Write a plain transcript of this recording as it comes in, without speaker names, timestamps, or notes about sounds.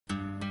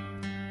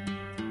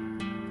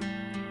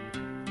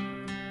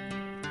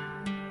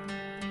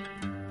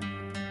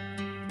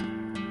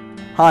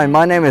Hi,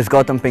 my name is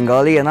Gautam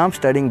and I'm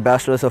studying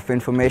Bachelor's of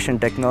Information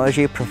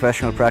Technology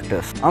Professional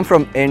Practice. I'm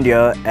from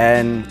India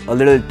and a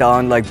little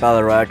town like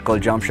Ballarat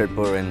called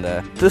Jamshedpur in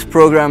there. This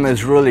program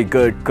is really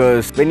good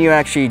because when you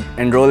actually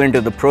enroll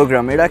into the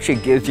program, it actually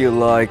gives you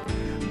like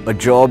a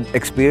job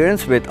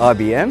experience with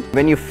IBM.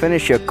 When you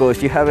finish your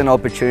course, you have an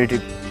opportunity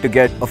to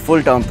get a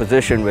full-time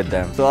position with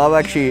them. So I've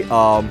actually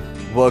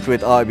worked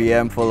with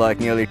IBM for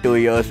like nearly 2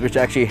 years, which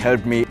actually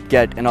helped me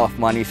get enough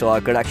money so I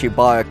could actually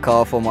buy a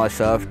car for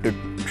myself to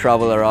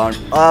travel around.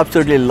 I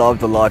absolutely love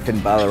the life in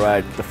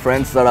Ballarat. The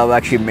friends that I've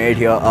actually made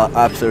here are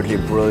absolutely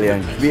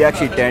brilliant. We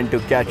actually tend to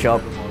catch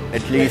up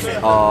at least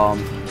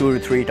 2 to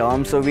 3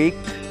 times a week.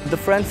 The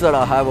friends that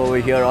I have over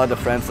here are the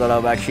friends that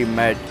I've actually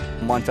met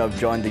once I've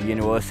joined the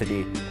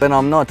university. When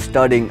I'm not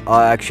studying,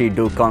 I actually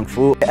do Kung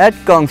Fu. At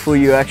Kung Fu,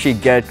 you actually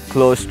get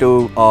close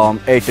to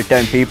 8 to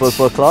 10 people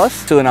per class.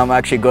 Soon I'm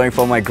actually going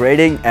for my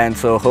grading, and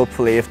so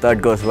hopefully if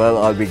that goes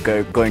well, I'll be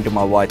going to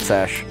my white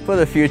sash. For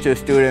the future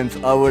students,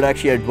 I would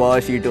actually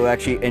advise you to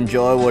actually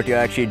enjoy what you're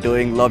actually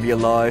doing, love your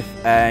life,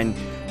 and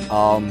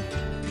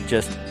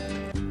just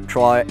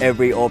try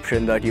every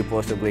option that you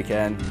possibly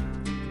can.